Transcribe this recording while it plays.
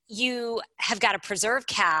you have got to preserve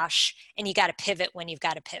cash and you got to pivot when you've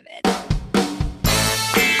got to pivot.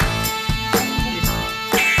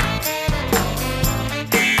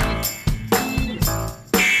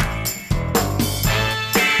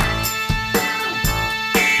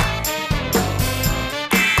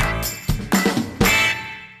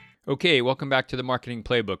 Okay, welcome back to the Marketing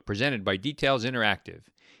Playbook presented by Details Interactive.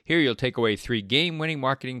 Here you'll take away 3 game-winning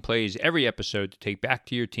marketing plays every episode to take back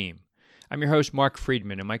to your team. I'm your host, Mark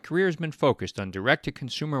Friedman, and my career has been focused on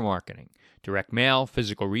direct-to-consumer marketing, direct mail,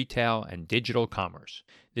 physical retail, and digital commerce.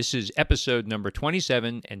 This is episode number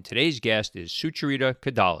 27, and today's guest is Sucharita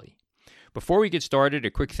Kodali. Before we get started, a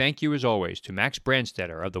quick thank you as always to Max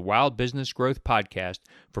Brandstetter of the Wild Business Growth Podcast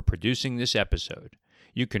for producing this episode.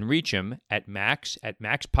 You can reach him at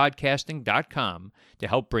max@maxpodcasting.com to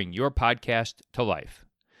help bring your podcast to life.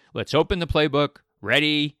 Let's open the playbook.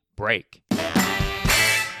 Ready, break.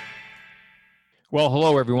 Well,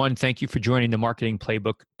 hello, everyone. Thank you for joining the Marketing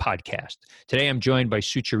Playbook podcast. Today, I'm joined by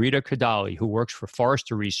Sucharita Kodali, who works for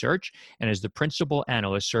Forrester Research and is the principal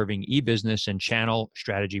analyst serving e-business and channel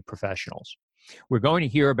strategy professionals. We're going to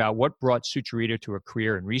hear about what brought Sucharita to a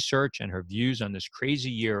career in research and her views on this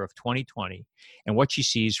crazy year of 2020 and what she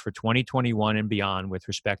sees for 2021 and beyond with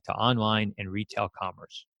respect to online and retail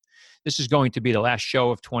commerce. This is going to be the last show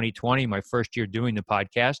of 2020, my first year doing the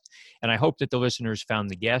podcast, and I hope that the listeners found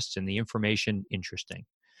the guests and the information interesting.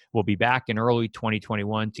 We'll be back in early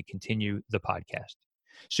 2021 to continue the podcast.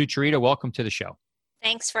 Sucharita, welcome to the show.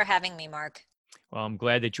 Thanks for having me, Mark. Well, I'm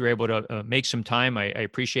glad that you're able to make some time. I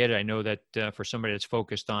appreciate it. I know that for somebody that's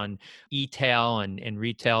focused on e-tail and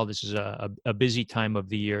retail, this is a busy time of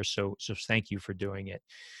the year. So thank you for doing it.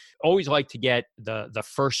 Always like to get the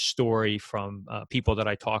first story from people that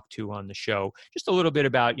I talk to on the show. Just a little bit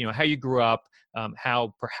about how you grew up,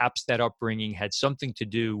 how perhaps that upbringing had something to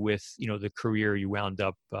do with the career you wound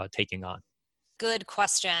up taking on. Good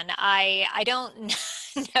question. I don't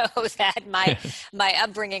know that my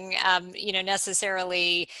upbringing,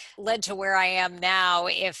 necessarily led to where I am now.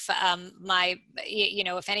 If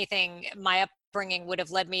if anything, my upbringing would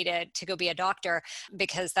have led me to go be a doctor,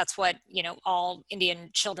 because that's what all Indian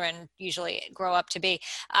children usually grow up to be.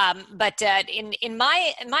 But in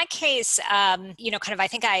my case, I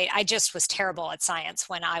think I just was terrible at science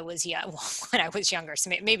when I was younger. So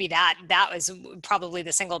maybe that was probably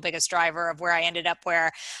the single biggest driver of where I ended up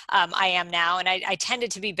where I am now. And I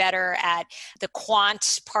tended to be better at the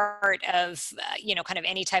quant part of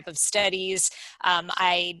any type of studies.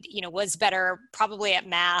 I was better probably at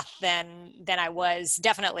math than I was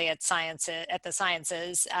definitely at the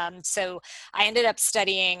sciences. So I ended up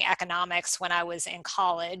studying economics when I was in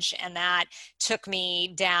college, and that took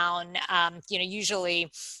me down.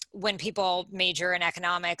 Usually when people major in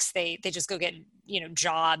economics, they just go get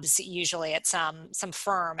jobs usually at some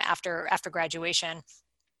firm after graduation.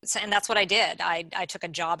 So, and that's what I did. I took a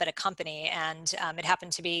job at a company, and it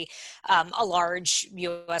happened to be a large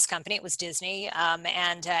U.S. company. It was Disney,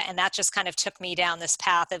 and that just kind of took me down this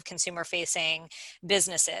path of consumer-facing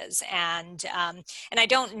businesses. And I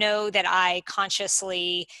don't know that I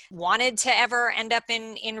consciously wanted to ever end up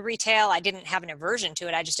in retail. I didn't have an aversion to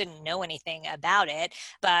it. I just didn't know anything about it.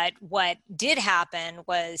 But what did happen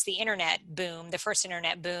was the internet boom, the first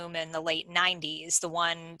internet boom in the late 90s, the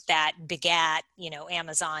one that begat,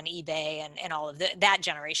 Amazon, eBay, and all of that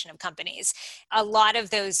generation of companies. A lot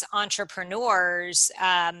of those entrepreneurs,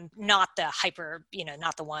 not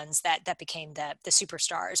the ones that became the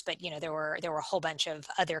superstars, but there were a whole bunch of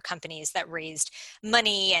other companies that raised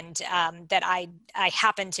money, and that I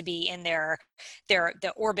happened to be in the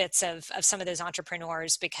orbits of some of those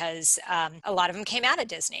entrepreneurs, because a lot of them came out of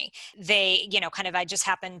Disney. They, I just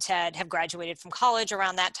happened to have graduated from college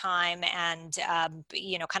around that time, and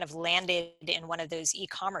kind of landed in one of those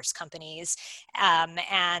e-commerce companies, and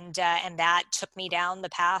that took me down the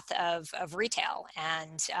path of retail,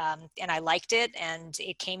 and I liked it, and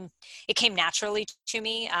it came naturally to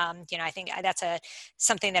me. I think that's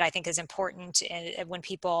something that I think is important when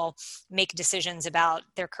people make decisions about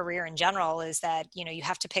their career in general, is that you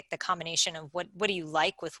have to pick the combination of what do you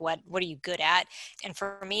like with what are you good at, and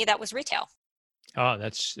for me that was retail. Oh,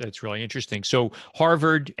 that's really interesting. So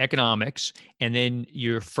Harvard economics, and then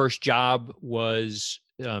your first job was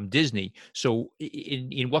Disney. So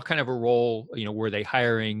in what kind of a role, were they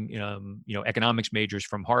hiring, economics majors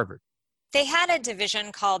from Harvard? They had a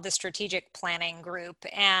division called the Strategic Planning Group,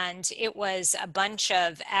 and it was a bunch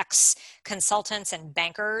of ex-consultants and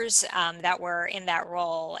bankers that were in that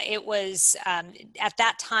role. It was, at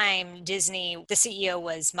that time, Disney, the CEO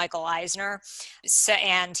was Michael Eisner,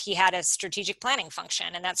 and he had a strategic planning function,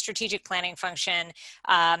 and that strategic planning function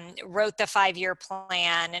wrote the 5-year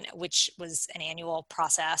plan, which was an annual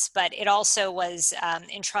process, but it also was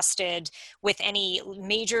entrusted with any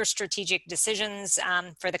major strategic decisions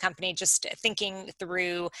for the company, just thinking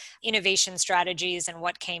through innovation strategies and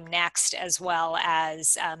what came next, as well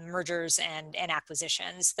as mergers and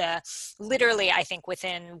acquisitions. Literally, I think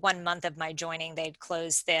within 1 month of my joining, they'd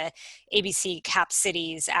closed the ABC Cap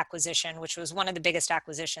Cities acquisition, which was one of the biggest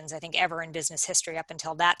acquisitions I think ever in business history up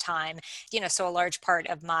until that time. So a large part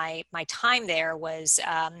of my time there was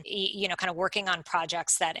kind of working on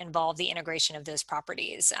projects that involved the integration of those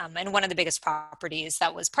properties. And one of the biggest properties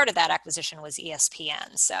that was part of that acquisition was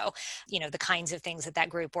ESPN. So the kinds of things that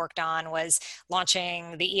group worked on was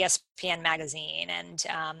launching the ESPN magazine and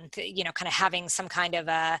kind of having some kind of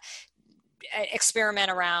a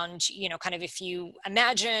experiment around, kind of, if you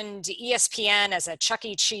imagined ESPN as a Chuck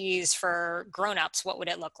E. Cheese for grownups, what would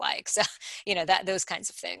it look like? So, those kinds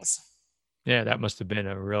of things. Yeah, that must have been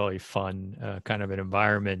a really fun kind of an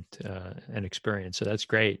environment and experience. So that's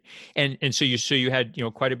great. And so you had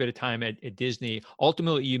quite a bit of time at Disney.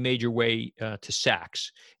 Ultimately, you made your way to Saks,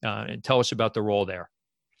 and tell us about the role there.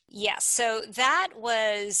 Yes, so that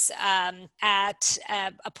was at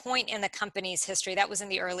a point in the company's history. That was in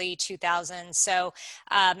the early 2000s. So,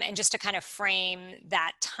 and just to kind of frame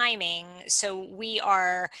that timing, so we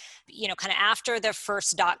are, kind of after the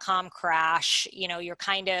first .com crash. You're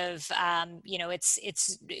kind of,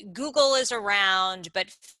 it's Google is around,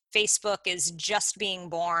 but Facebook is just being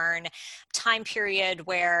born. Time period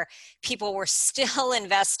where people were still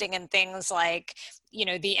investing in things like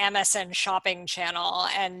the MSN shopping channel.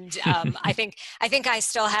 And I think I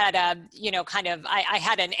still had a, I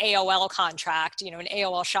had an AOL contract, an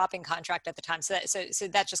AOL shopping contract at the time. So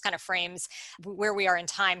that just kind of frames where we are in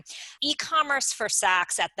time. E-commerce for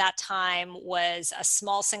Saks at that time was a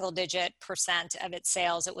small single-digit % of its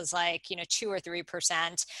sales. It was like, 2 or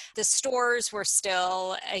 3%. The stores were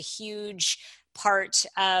still a huge part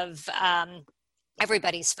of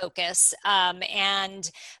everybody's focus.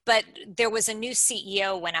 But there was a new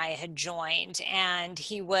CEO when I had joined, and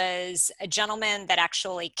he was a gentleman that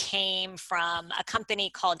actually came from a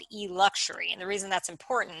company called eLuxury. And the reason that's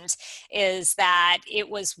important is that it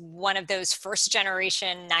was one of those first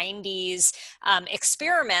generation 90s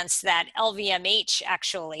experiments that LVMH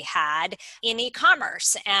actually had in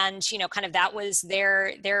e-commerce. And, kind of that was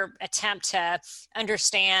their attempt to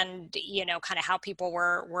understand, kind of how people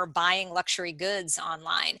were buying luxury goods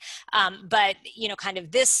online. But, kind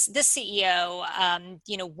of this CEO,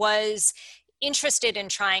 was interested in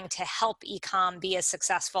trying to help e-com be as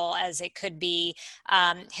successful as it could be.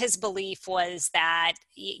 His belief was that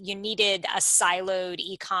you needed a siloed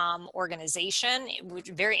e-com organization, which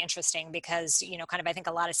is very interesting because, kind of, I think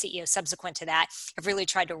a lot of CEOs subsequent to that have really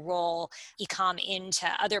tried to roll e-com into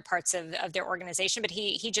other parts of their organization. But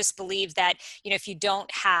he just believed that, if you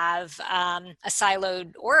don't have a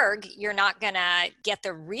siloed org, you're not going to get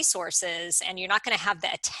the resources and you're not going to have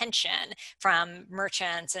the attention from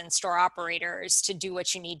merchants and store operators to do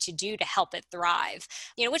what you need to do to help it thrive,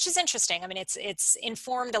 which is interesting. I mean, it's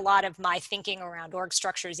informed a lot of my thinking around org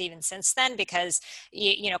structures even since then, because,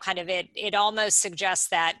 kind of it almost suggests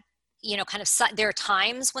that, kind of there are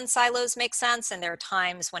times when silos make sense and there are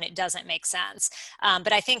times when it doesn't make sense.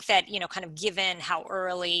 But I think that, kind of given how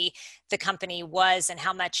early the company was and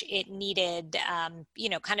how much it needed,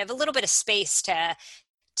 kind of a little bit of space to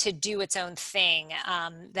do its own thing,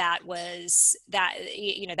 that was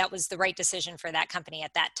the right decision for that company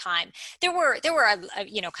at that time. There were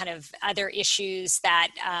kind of other issues that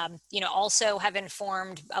also have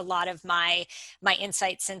informed a lot of my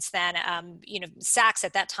insights since then. Saks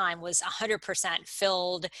at that time was 100%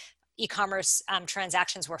 filled. E-commerce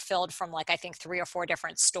transactions were filled from, like, I think 3 or 4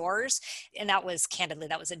 different stores. And that was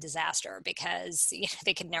a disaster because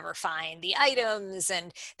they could never find the items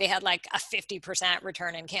and they had like a 50%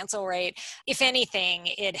 return and cancel rate. If anything,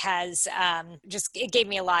 it has it gave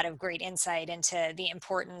me a lot of great insight into the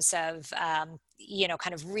importance of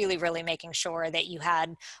kind of really, really making sure that you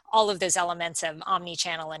had all of those elements of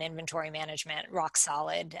omni-channel and inventory management rock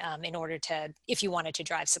solid, in order to, if you wanted to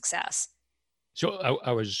drive success. So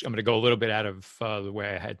I'm going to go a little bit out of the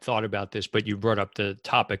way I had thought about this, but you brought up the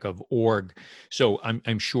topic of org. So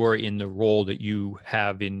I'm sure in the role that you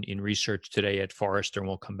have in research today at Forrester, and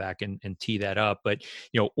we'll come back and tee that up. But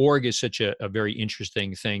org is such a very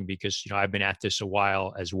interesting thing because I've been at this a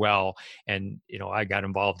while as well, and I got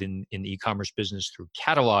involved in the e-commerce business through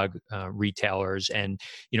catalog retailers, and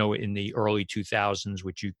in the early 2000s,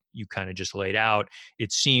 which you kind of just laid out,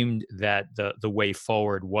 it seemed that the way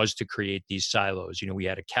forward was to create these silos. We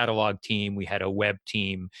had a catalog team, we had a web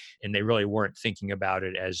team, and they really weren't thinking about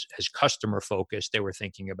it as customer focused. They were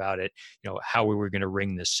thinking about it, how we were going to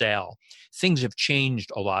ring the sale. Things have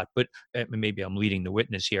changed a lot, but maybe I'm leading the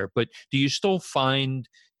witness here. But do you still find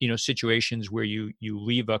situations where you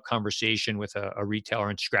leave a conversation with a retailer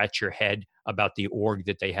and scratch your head about the org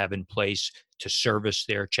that they have in place to service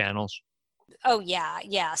their channels? Oh yeah,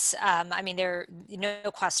 yes. I mean, there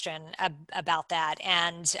no question about that.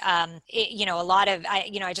 And a lot of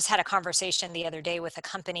I just had a conversation the other day with a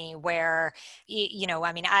company where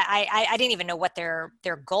I mean, I didn't even know what their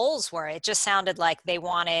goals were. It just sounded like they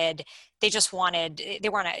just wanted they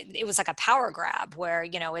weren't it was like a power grab where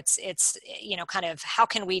it's kind of how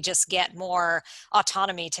can we just get more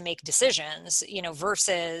autonomy to make decisions,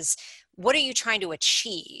 versus what are you trying to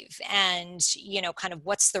achieve, and kind of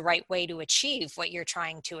what's the right way to achieve what you're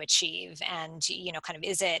trying to achieve. And kind of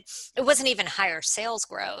it wasn't even higher sales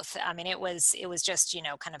growth. I mean, it was just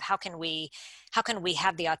kind of how can we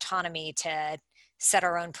have the autonomy to set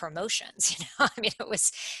our own promotions. I mean,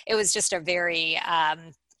 it was just a very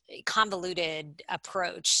convoluted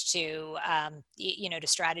approach to to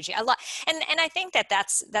strategy a lot. And I think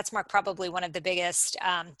that's Mark, probably one of the biggest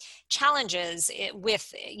challenges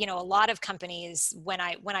with a lot of companies when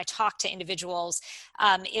I talk to individuals,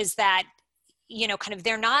 is that kind of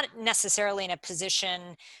they're not necessarily in a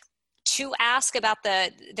position to ask about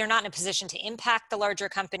they're not in a position to impact the larger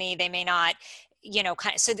company. They may not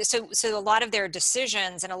kind of, so a lot of their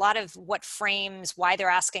decisions and a lot of what frames why they're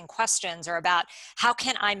asking questions are about how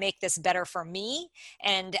can I make this better for me,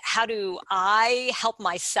 and how do I help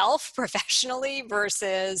myself professionally,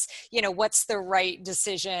 versus what's the right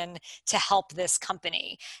decision to help this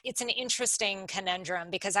company. It's an interesting conundrum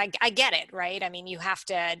because I get it, right? I mean, you have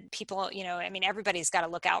to people, I mean, everybody's got to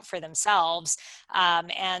look out for themselves,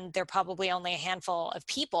 and there are probably only a handful of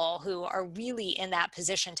people who are really in that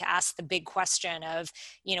position to ask the big question of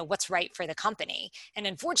what's right for the company. And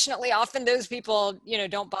unfortunately, often those people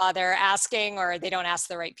don't bother asking, or they don't ask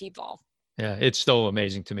the right people. Yeah, it's still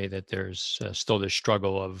amazing to me that there's still this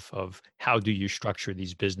struggle of how do you structure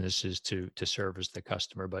these businesses to service the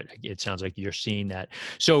customer. But it sounds like you're seeing that.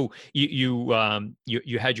 So you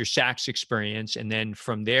had your Saks experience, and then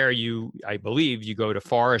from there I believe you go to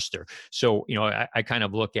Forrester. So I kind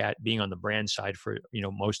of look at being on the brand side for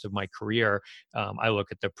most of my career. I look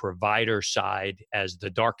at the provider side as the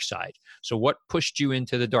dark side. So what pushed you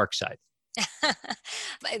into the dark side?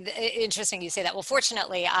 Interesting you say that. Well,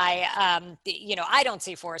 fortunately, I don't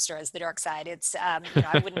see Forrester as the dark side. It's, I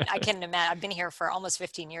couldn't imagine. I've been here for almost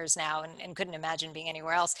 15 years now, and couldn't imagine being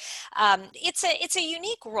anywhere else. It's a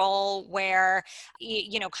unique role where,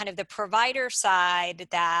 kind of the provider side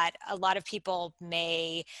that a lot of people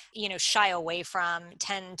may, shy away from,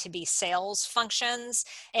 tend to be sales functions.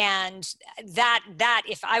 And that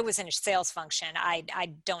if I was in a sales function,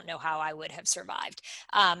 I don't know how I would have survived.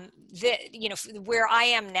 Where I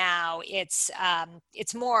am now, it's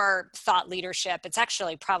more thought leadership. It's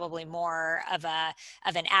actually probably more of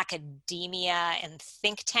an academia and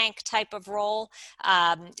think tank type of role.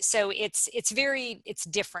 So it's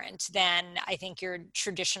different than I think your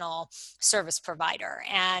traditional service provider.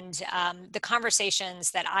 And the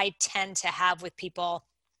conversations that I tend to have with people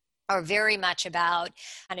are very much about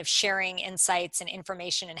kind of sharing insights and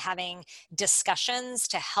information and having discussions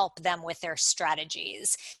to help them with their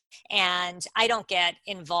strategies. And I don't get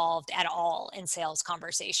involved at all in sales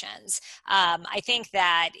conversations. I think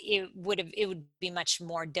that it would be much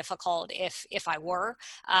more difficult if I were.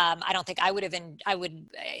 I don't think I would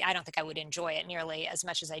I don't think I would enjoy it nearly as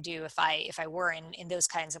much as I do if I were in those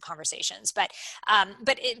kinds of conversations. But kind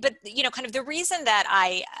of the reason that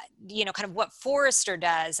kind of what Forrester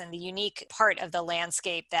does and the unique part of the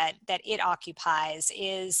landscape that it occupies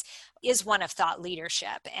is is one of thought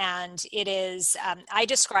leadership. And it is, I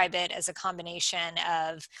describe it as a combination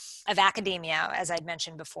of academia, as I'd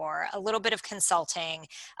mentioned before, a little bit of consulting,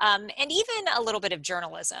 and even a little bit of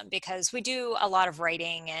journalism, because we do a lot of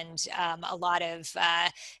writing and a lot of,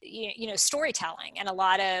 storytelling, and a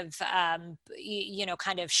lot of,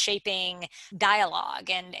 kind of shaping dialogue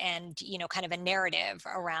and kind of a narrative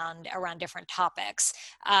around different topics.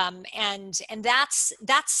 And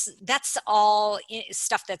that's all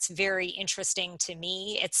stuff that's very interesting to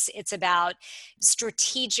me. It's about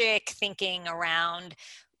strategic thinking around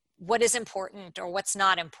what is important or what's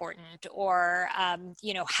not important, or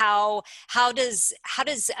how does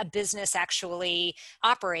a business actually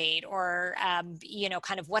operate, or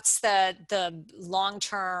kind of what's the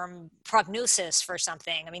long-term prognosis for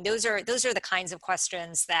something. I mean, those are the kinds of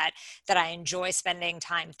questions that I enjoy spending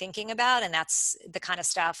time thinking about, and that's the kind of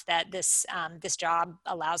stuff that this job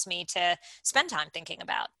allows me to spend time thinking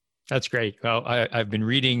about. That's great. Well, I've been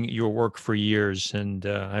reading your work for years, and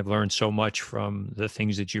I've learned so much from the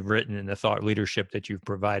things that you've written and the thought leadership that you've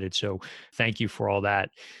provided. So thank you for all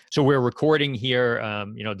that. So we're recording here,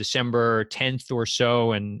 December 10th or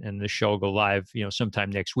so, and the show will go live, sometime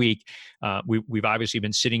next week. We've obviously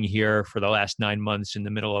been sitting here for the last 9 months in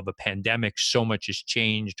the middle of a pandemic. So much has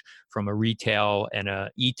changed from a retail and a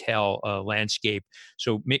e-tail landscape.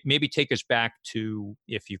 So maybe take us back to,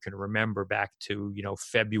 if you can remember, back to,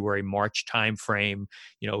 February, March timeframe.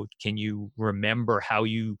 Can you remember how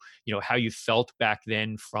you felt back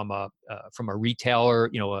then from a retailer,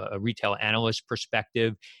 a retail analyst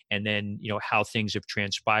perspective, and then, how things have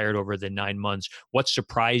transpired over the 9 months? What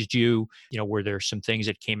surprised you? Were there some things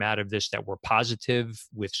that came out of this that were positive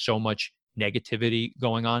with so much negativity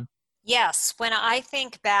going on? Yes, when I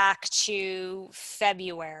think back to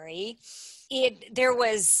February, there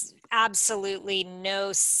was absolutely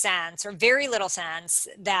no sense, or very little sense,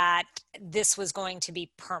 that this was going to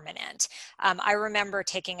be permanent. I remember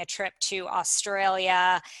taking a trip to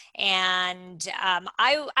Australia, and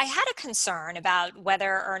I had a concern about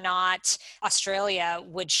whether or not Australia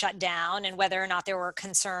would shut down, and whether or not there were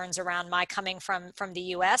concerns around my coming from the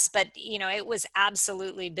US. But it was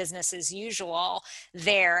absolutely business as usual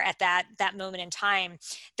there at that moment in time.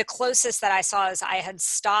 The closest that I saw is I had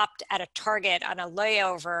stopped at a Target on a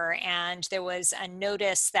layover, and there was a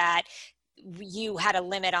notice that you had a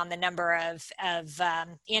limit on the number of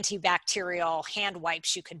antibacterial hand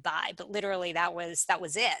wipes you could buy, but literally that was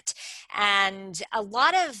it. And a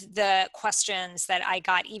lot of the questions that I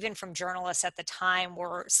got, even from journalists at the time,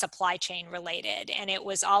 were supply chain related, and it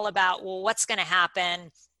was all about, well, what's going to happen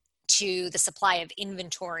to the supply of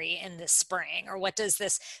inventory in the spring, or what does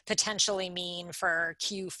this potentially mean for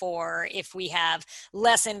Q4 if we have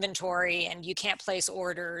less inventory and you can't place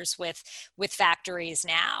orders with factories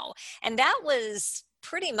now? And that was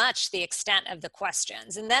pretty much the extent of the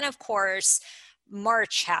questions. And then, of course,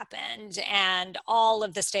 March happened, and all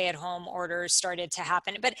of the stay-at-home orders started to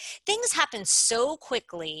happen. But things happened so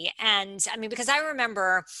quickly. And I mean, because I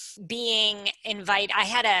remember being invited, I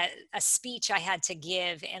had a speech I had to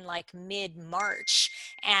give in like mid-March,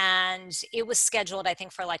 and it was scheduled, I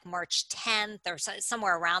think, for like March 10th or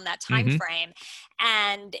somewhere around that time frame.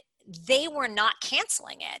 And they were not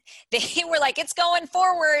canceling it. They were like, it's going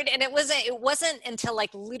forward. And it wasn't until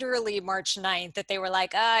like literally March 9th that they were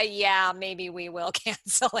like, yeah, maybe we will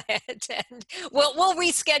cancel it, and we'll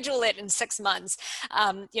reschedule it in 6 months.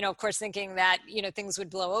 Of course, thinking that, things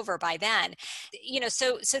would blow over by then.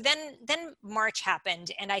 So then March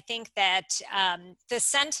happened. And I think that the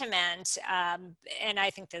sentiment, and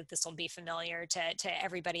I think that this will be familiar to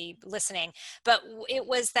everybody listening, but it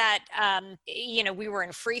was that, we were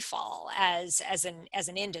in free fall as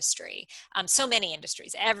an industry. So many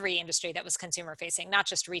industries, every industry that was consumer facing, not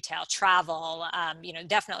just retail, travel,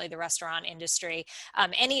 definitely the restaurant industry,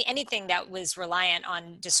 anything that was reliant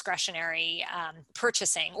on discretionary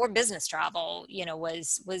purchasing or business travel,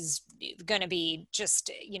 was going to be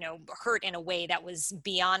just, hurt in a way that was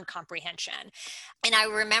beyond comprehension. And I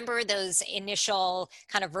remember those initial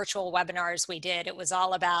kind of virtual webinars we did. It was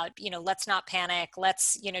all about, let's not panic.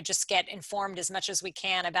 Let's, just get informed as much as we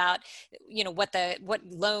can about, what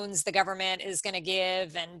loans the government is going to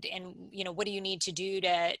give, and what do you need to do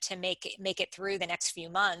to make it through the next few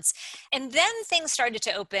months. And then things started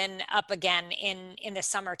to open up again in the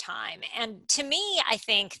summertime. And to me, I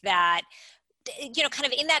think that, kind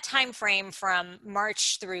of in that time frame from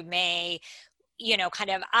March through May,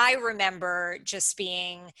 I remember just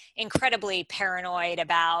being incredibly paranoid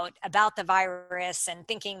about the virus and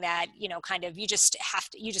thinking that, you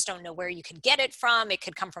just don't know where you could get it from. It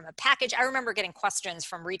could come from a package. I remember getting questions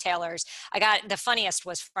from retailers. The funniest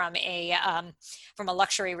was from a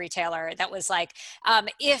luxury retailer that was like,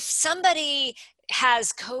 if somebody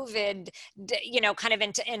has COVID,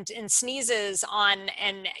 and sneezes on,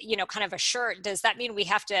 and, kind of a shirt, does that mean we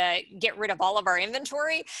have to get rid of all of our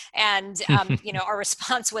inventory? And, our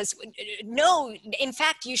response was, no, in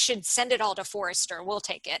fact, you should send it all to Forrester. We'll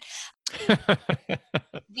take it. But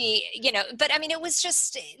I mean, there was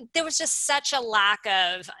just such a lack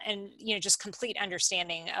of, and, just complete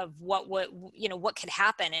understanding of what could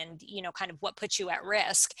happen, and, kind of what puts you at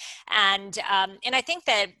risk. And I think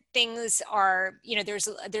that things are, there's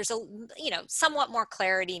a, somewhat more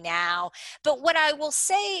clarity now. But what I will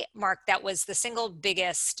say, Mark, that was the single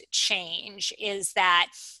biggest change is that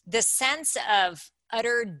the sense of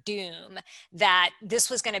utter doom, that this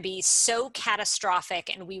was going to be so catastrophic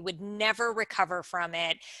and we would never recover from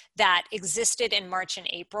it, that existed in March and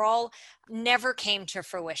April, never came to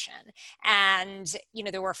fruition. And,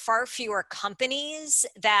 there were far fewer companies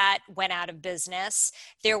that went out of business.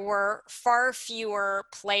 There were far fewer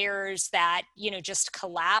players that, just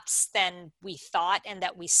collapsed than we thought and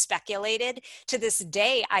that we speculated. To this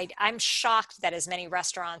day, I'm shocked that as many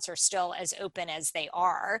restaurants are still as open as they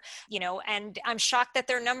are, and I'm shocked that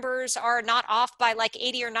their numbers are not off by like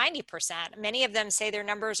 80 or 90%. Many of them say their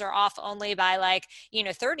numbers are off only by like,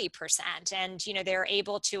 30%. And, they're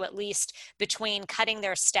able to, at least between cutting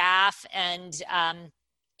their staff and,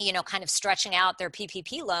 kind of stretching out their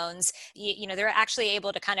PPP loans, they're actually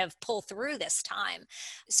able to kind of pull through this time.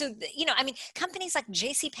 So, I mean, companies like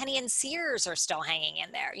JCPenney and Sears are still hanging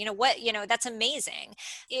in there. That's amazing.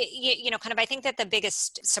 Kind of, I think that the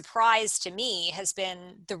biggest surprise to me has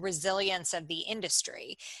been the resilience of the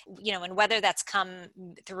industry, and whether that's come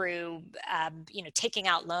through, taking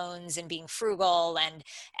out loans and being frugal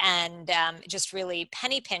and just really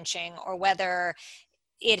penny pinching, or whether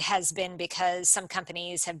it has been because some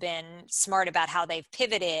companies have been smart about how they've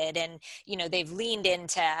pivoted, and, they've leaned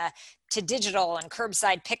into digital and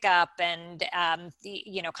curbside pickup and, a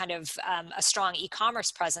strong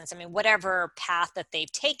e-commerce presence. I mean, whatever path that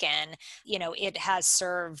they've taken, it has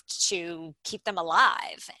served to keep them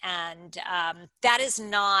alive. And that is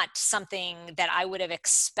not something that I would have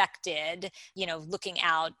expected, looking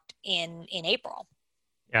out in April.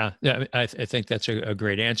 Yeah, I think that's a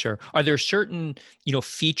great answer. Are there certain,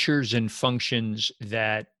 features and functions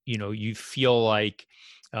that, you feel like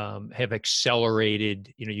have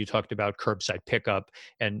accelerated? You talked about curbside pickup,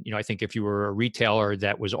 and, I think if you were a retailer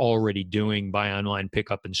that was already doing buy online,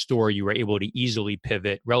 pickup in store, you were able to easily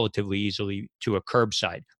pivot relatively easily to a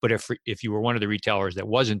curbside. But if you were one of the retailers that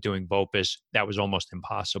wasn't doing BOPUS, that was almost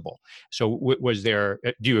impossible. So was there,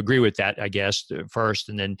 do you agree with that, I guess, first?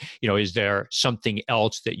 And then, is there something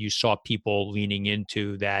else that you saw people leaning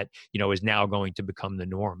into that, is now going to become the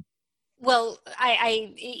norm? Well,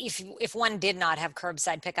 if one did not have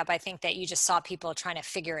curbside pickup, I think that you just saw people trying to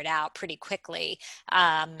figure it out pretty quickly,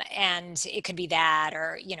 and it could be that,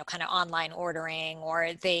 or, kind of online ordering,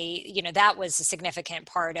 or that was a significant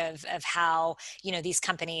part of how, these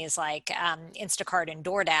companies like Instacart and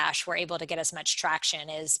DoorDash were able to get as much traction,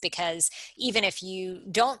 is because even if you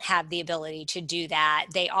don't have the ability to do that,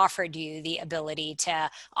 they offered you the ability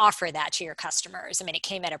to offer that to your customers. I mean, it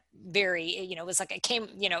came at a very, it was like,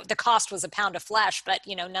 the cost was a pound of flesh, but,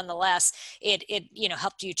 nonetheless, it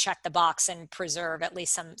helped you check the box and preserve at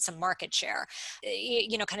least some market share.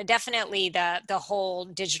 Kind of definitely the whole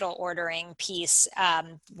digital ordering piece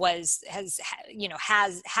had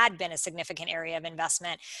been a significant area of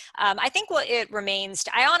investment. I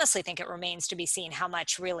honestly think it remains to be seen how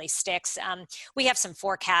much really sticks. We have some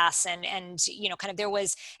forecasts, and kind of there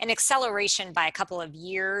was an acceleration by a couple of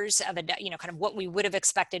years of kind of what we would have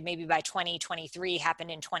expected maybe by 2023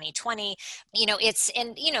 happened in 2020.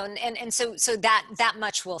 So that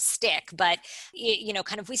much will stick. But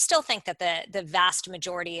kind of, we still think that the vast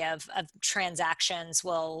majority of transactions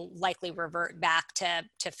will likely revert back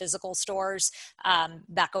to physical stores,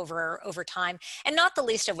 back over time, and not the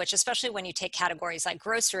least of which, especially when you take categories like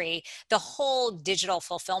grocery, the whole digital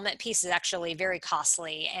fulfillment piece is actually very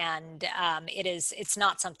costly, and it's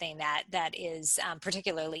not something that is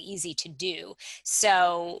particularly easy to do.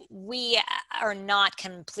 So we are not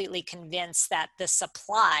completely convinced that the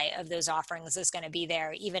supply of those offerings is going to be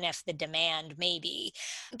there, even if the demand may be.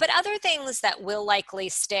 But other things that will likely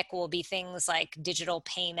stick will be things like digital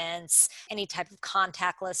payments, any type of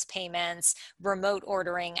contactless payments, remote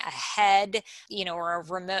ordering ahead, or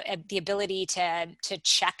the ability to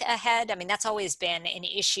check ahead. I mean, that's always been an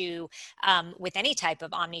issue with any type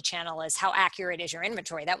of omni-channel, is how accurate is your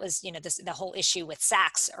inventory. That was, the whole issue with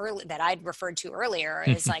Saks that I'd referred to earlier,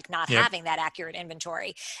 is like not Yep. having that accurate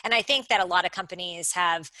inventory. And I think that a lot of companies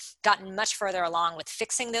have gotten much further along with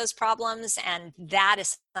fixing those problems. And that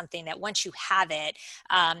is something that once you have it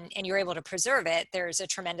and you're able to preserve it, there's a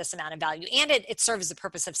tremendous amount of value. And it serves the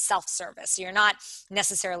purpose of self-service. So you're not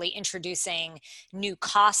necessarily introducing new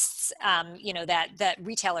costs, that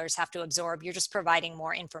retailers have to absorb. You're just providing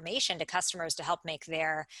more information to customers to help make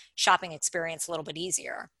their shopping experience a little bit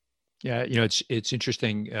easier. Yeah, it's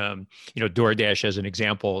interesting. DoorDash as an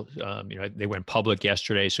example. They went public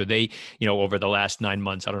yesterday, so they, over the last 9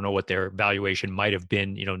 months, I don't know what their valuation might have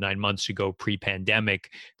been, 9 months ago pre-pandemic,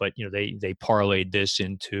 but they parlayed this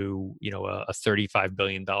into a $35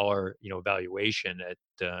 billion valuation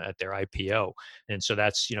at their IPO, and so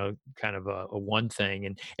that's kind of a one thing,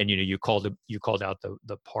 and you called out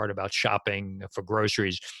the part about shopping for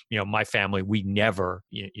groceries. My family, we never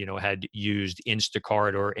had used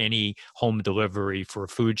Instacart or any home delivery for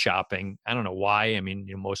food shopping. I don't know why. I mean,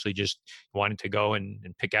 mostly just wanting to go and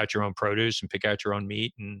pick out your own produce and pick out your own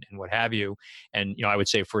meat and what have you. And I would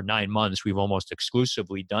say for 9 months we've almost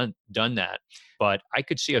exclusively done that. But I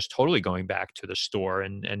could see us totally going back to the store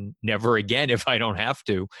and never again, if I don't have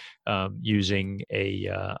to, using a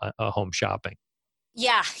home shopping.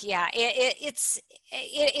 Yeah.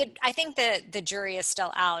 I think the jury is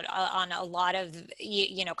still out on a lot of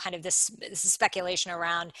kind of this speculation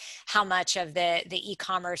around how much of the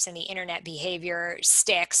e-commerce and the internet behavior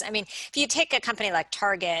sticks. I mean, if you take a company like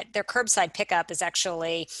Target, their curbside pickup is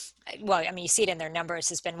actually, well, I mean, you see it in their numbers,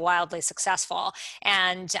 has been wildly successful,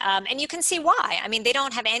 and you can see why. I mean, they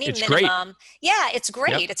don't have any It's minimum. great. Yeah, it's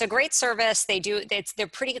great. Yep. It's a great service. They're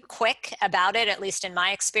pretty quick about it, at least in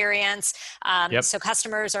my experience. Yep. So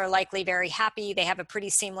customers are likely very happy. They have a pretty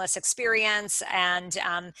seamless experience, and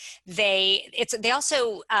they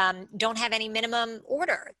also don't have any minimum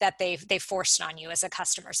order that they forced on you as a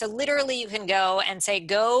customer. So literally, you can go and say,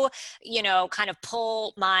 kind of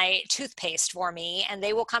pull my toothpaste for me, and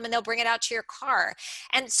they will come and they'll bring it out to your car.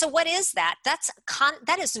 And so what is that? That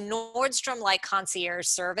is Nordstrom-like concierge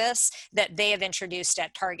service that they have introduced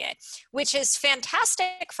at Target, which is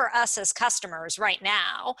fantastic for us as customers right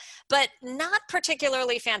now, but not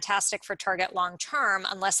particularly fantastic for Target long-term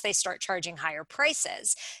unless they start charging higher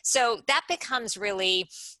prices. So that becomes really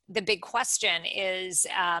the big question, is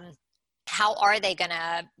how are they going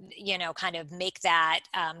to, kind of make that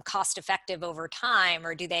cost effective over time?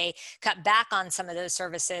 Or do they cut back on some of those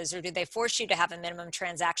services? Or do they force you to have a minimum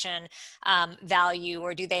transaction value?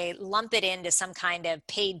 Or do they lump it into some kind of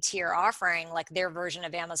paid tier offering, like their version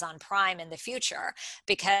of Amazon Prime in the future?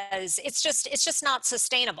 Because it's just not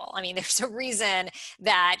sustainable. I mean, there's a reason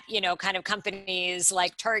that, kind of companies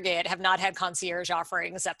like Target have not had concierge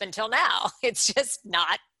offerings up until now. It's just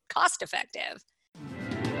not cost effective.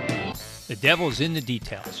 The devil's in the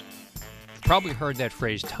details. You've probably heard that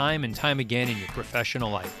phrase time and time again in your professional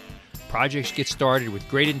life. Projects get started with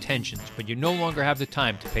great intentions, but you no longer have the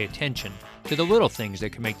time to pay attention to the little things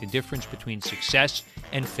that can make the difference between success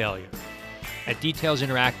and failure. At Details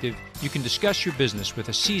Interactive, you can discuss your business with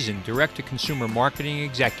a seasoned direct-to-consumer marketing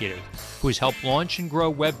executive who has helped launch and grow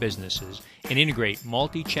web businesses and integrate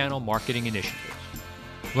multi-channel marketing initiatives.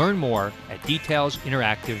 Learn more at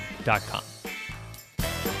detailsinteractive.com.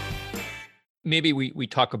 Maybe we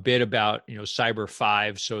talk a bit about, Cyber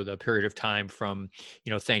 5, so the period of time from,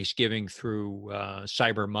 Thanksgiving through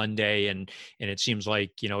Cyber Monday, and it seems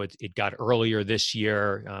like, it got earlier this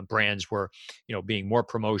year. Brands were, being more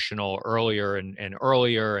promotional earlier and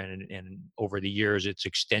earlier, and over the years it's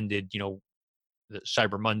extended, the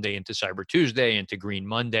Cyber Monday into Cyber Tuesday into Green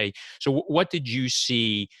Monday. So what did you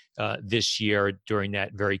see this year during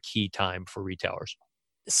that very key time for retailers?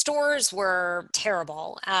 Stores were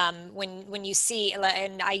terrible. When you see,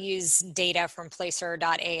 and I use data from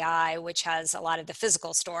Placer.ai, which has a lot of the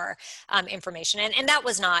physical store information, and that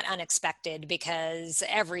was not unexpected because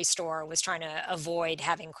every store was trying to avoid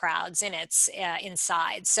having crowds in its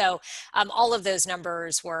inside. So all of those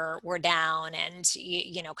numbers were down and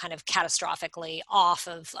kind of catastrophically off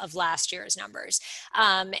of last year's numbers.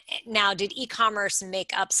 Now, did e-commerce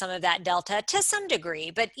make up some of that delta? To some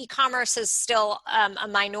degree, but e-commerce is still a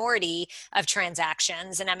minority of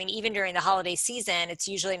transactions. And I mean, even during the holiday season, it's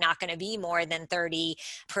usually not going to be more than 30%.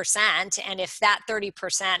 And if that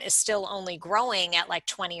 30% is still only growing at like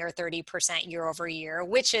 20 or 30% year over year,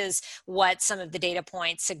 which is what some of the data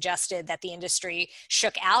points suggested that the industry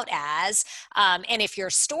shook out as, and if your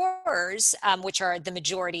stores, which are the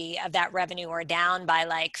majority of that revenue, are down by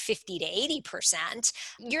like 50 to 80%,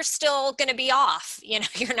 you're still going to be off.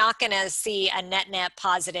 You're not going to see a net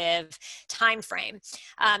positive time frame.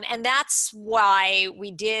 And that's why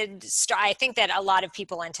we did start. I think that a lot of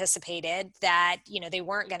people anticipated that, they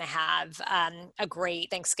weren't going to have a great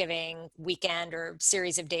Thanksgiving weekend or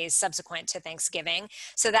series of days subsequent to Thanksgiving.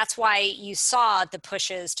 So that's why you saw the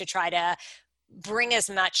pushes to try to bring as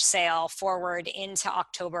much sale forward into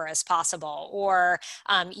October as possible. Or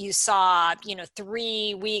you saw,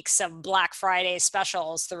 3 weeks of Black Friday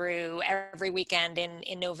specials through every weekend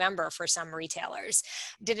in November for some retailers.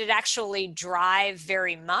 Did it actually drive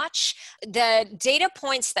very much? The data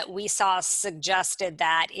points that we saw suggested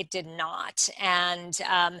that it did not. And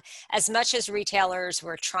as much as retailers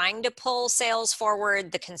were trying to pull sales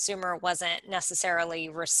forward, the consumer wasn't necessarily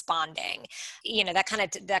responding. That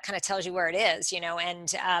kind of tells you where it is.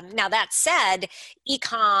 And now that said,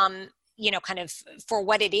 e-com, kind of for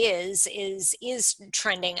what it is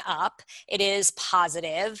trending up. It is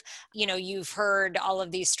positive. You've heard all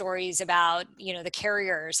of these stories about, the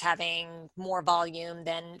carriers having more volume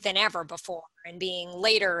than ever before and being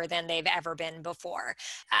later than they've ever been before.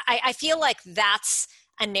 I feel like that's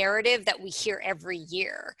a narrative that we hear every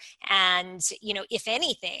year. And, if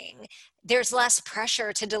anything, there's less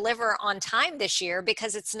pressure to deliver on time this year,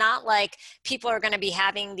 because it's not like people are going to be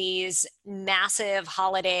having these massive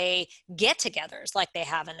holiday get-togethers like they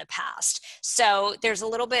have in the past. So there's a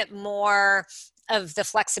little bit more of the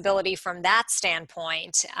flexibility from that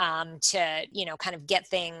standpoint to, kind of get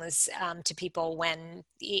things to people when,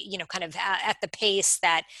 kind of at the pace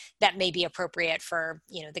that may be appropriate for,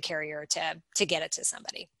 the carrier to get it to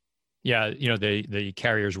somebody. Yeah, the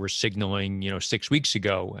carriers were signaling, 6 weeks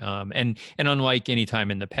ago, and unlike any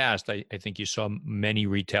time in the past, I think you saw many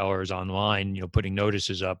retailers online, putting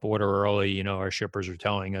notices up, order early. Our shippers are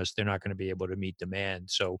telling us they're not going to be able to meet demand,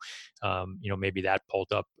 so maybe that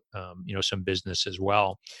pulled up some business as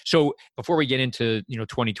well. So before we get into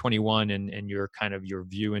 2021 and your kind of your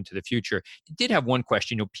view into the future, I did have one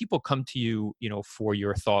question. People come to you for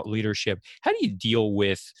your thought leadership. How do you deal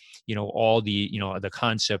with all the the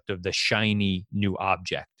concept of the shiny new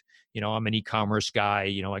object? I'm an e-commerce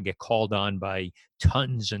guy. I get called on by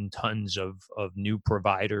tons and tons of new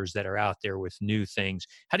providers that are out there with new things.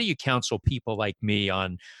 How do you counsel people like me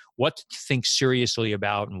on what to think seriously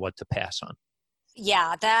about and what to pass on?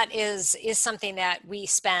 Yeah, that is something that we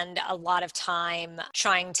spend a lot of time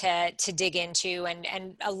trying to dig into,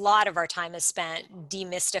 and a lot of our time is spent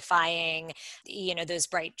demystifying, those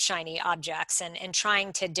bright, shiny objects and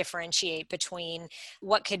trying to differentiate between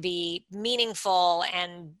what could be meaningful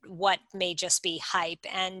and what may just be hype.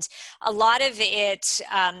 And a lot of it,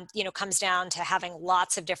 comes down to having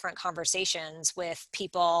lots of different conversations with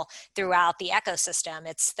people throughout the ecosystem.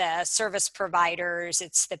 It's the service providers,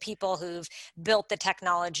 it's the people who've built the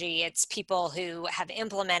technology, it's people who have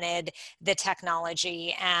implemented the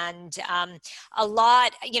technology, and a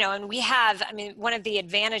lot, and we have, one of the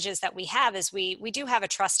advantages that we have is we do have a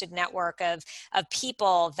trusted network of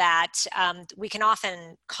people that we can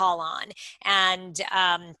often call on and,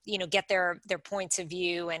 get their points of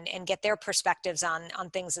view and get their perspectives on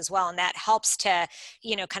things as well. And that helps to,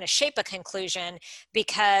 kind of shape a conclusion,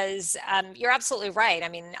 because you're absolutely right.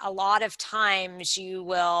 A lot of times you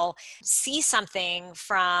will see something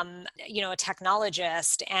from a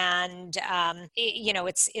technologist, and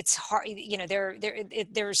it's hard.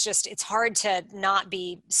 It's hard to not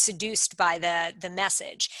be seduced by the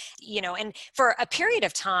message. And for a period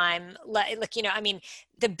of time,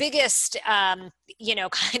 the biggest, kind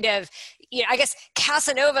of, I guess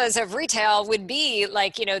Casanovas of retail would be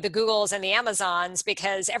like, the Googles and the Amazons,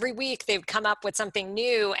 because every week they'd come up with something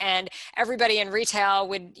new, and everybody in retail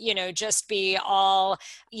would, just be all,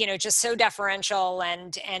 just so deferential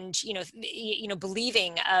and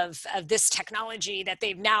believing of this technology that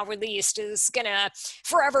they've now released is going to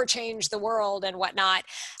forever change the world and whatnot.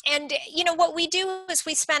 And, what we do is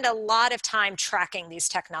we spend a lot of time tracking these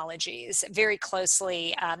technologies very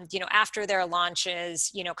closely, after their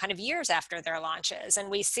launches, kind of years after their launches. And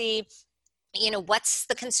we see, what's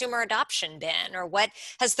the consumer adoption been, or what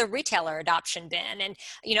has the retailer adoption been? And,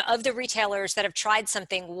 of the retailers that have tried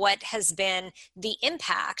something, what has been the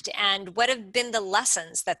impact, and what have been the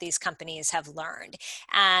lessons that these companies have learned?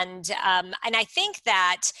 And I think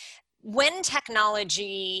that when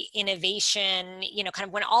technology innovation, kind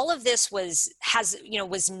of when all of this was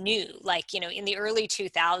new, like, in the early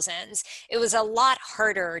 2000s, it was a lot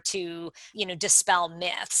harder to, dispel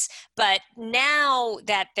myths. But now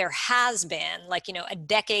that there has been, like, a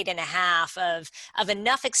decade and a half of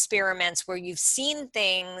enough experiments where you've seen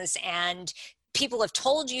things and people have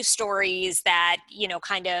told you stories that,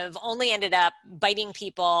 kind of only ended up biting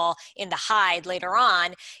people in the hide later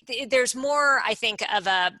on, there's more, I think, of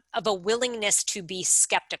a willingness to be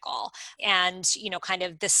skeptical. And, kind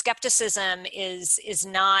of the skepticism is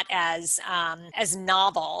not as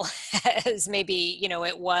novel as maybe,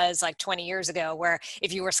 it was like 20 years ago, where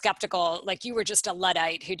if you were skeptical, like you were just a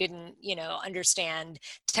Luddite who didn't, understand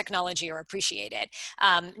technology or appreciate it.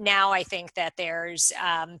 Now I think that there's,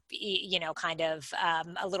 kind of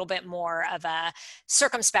a little bit more of a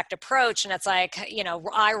circumspect approach, and it's like,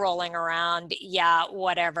 eye rolling around, yeah,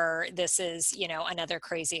 whatever, this is, another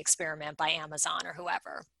crazy experiment by Amazon or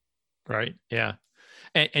whoever. Right. Yeah.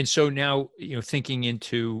 And so now, thinking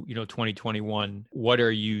into, 2021, what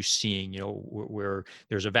are you seeing, where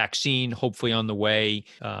there's a vaccine hopefully on the way,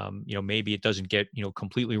 maybe it doesn't get,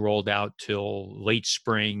 completely rolled out till late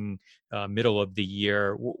spring, middle of the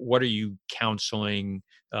year. What are you counseling,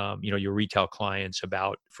 your retail clients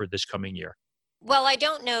about for this coming year? Well, I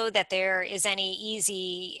don't know that there is any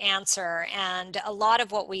easy answer. And a lot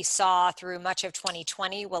of what we saw through much of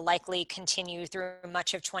 2020 will likely continue through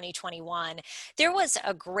much of 2021. There was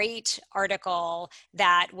a great article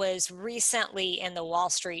that was recently in the Wall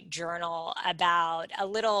Street Journal about a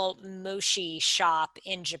little mochi shop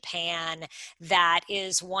in Japan that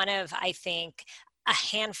is one of, I think, a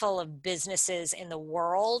handful of businesses in the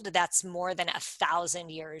world that's more than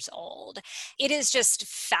 1,000 years old. It is just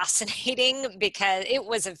fascinating because it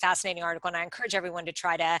was a fascinating article, and I encourage everyone to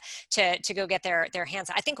try to go get their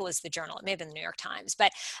hands. I think it was the Journal, it may have been the New York Times,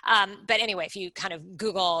 but anyway, if you kind of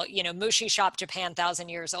Google, Moshi Shop Japan 1,000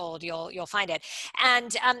 years old, you'll find it.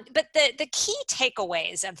 And but the key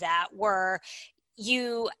takeaways of that were,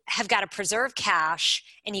 you have got to preserve cash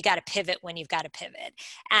and you got to pivot when you've got to pivot.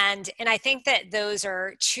 And I think that those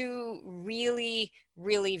are two really,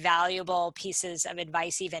 really valuable pieces of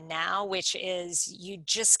advice even now, which is you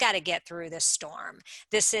just got to get through this storm.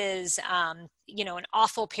 This is, an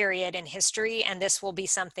awful period in history, and this will be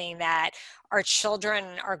something that our children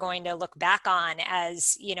are going to look back on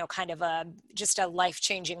as, kind of just a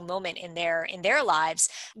life-changing moment in their lives.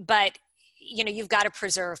 But you've got to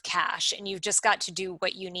preserve cash, and you've just got to do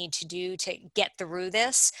what you need to do to get through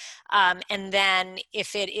this. And then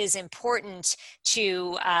if it is important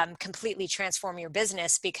to completely transform your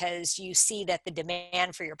business because you see that the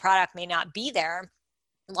demand for your product may not be there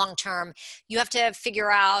long term, you have to figure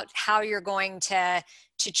out how you're going to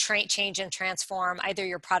change and transform either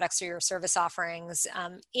your products or your service offerings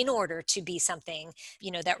in order to be something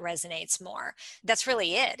that resonates more. That's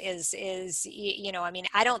really it. I mean,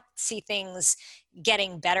 I don't see things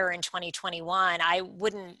getting better in 2021. I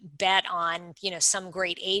wouldn't bet on some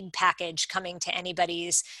great aid package coming to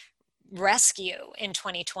anybody's rescue in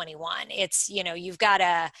 2021. It's you've got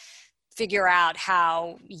to figure out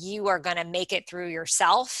how you are going to make it through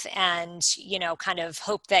yourself, and kind of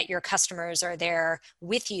hope that your customers are there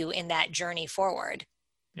with you in that journey forward.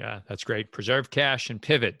 Yeah, that's great. Preserve cash and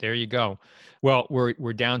pivot. There you go. Well, we're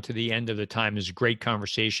down to the end of the time. This is a great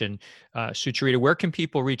conversation. Sucharita, where can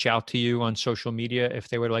people reach out to you on social media if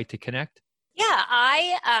they would like to connect? Yeah,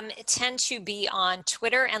 I tend to be on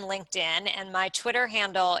Twitter and LinkedIn, and my Twitter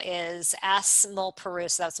handle is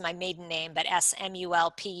smulpuru. So that's my maiden name, but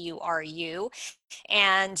SMULPURU.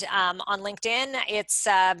 And on LinkedIn, it's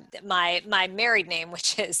my married name,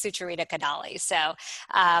 which is Sucharita Kodali. So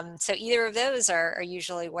either of those are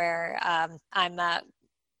usually where I'm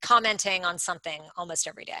commenting on something almost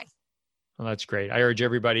every day. Well, that's great. I urge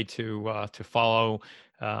everybody to follow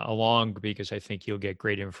along, because I think you'll get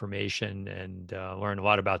great information and learn a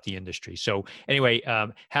lot about the industry. So anyway,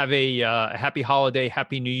 have a happy holiday,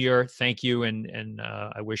 happy New Year. Thank you, and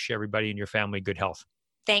I wish everybody and your family good health.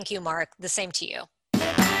 Thank you, Mark. The same to you.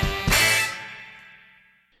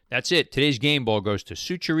 That's it. Today's game ball goes to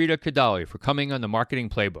Sucharita Kodali for coming on the Marketing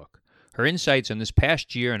Playbook. Her insights on this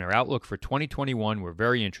past year and her outlook for 2021 were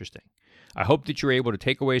very interesting. I hope that you're able to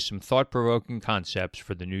take away some thought-provoking concepts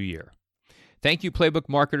for the new year. Thank you, Playbook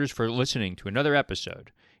marketers, for listening to another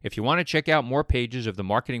episode. If you want to check out more pages of the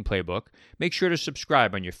Marketing Playbook, make sure to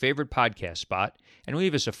subscribe on your favorite podcast spot and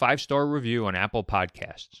leave us a 5-star review on Apple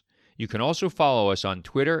Podcasts. You can also follow us on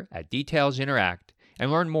Twitter at Details Interact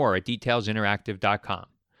and learn more at detailsinteractive.com.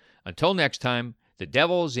 Until next time, the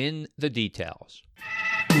devil's in the details.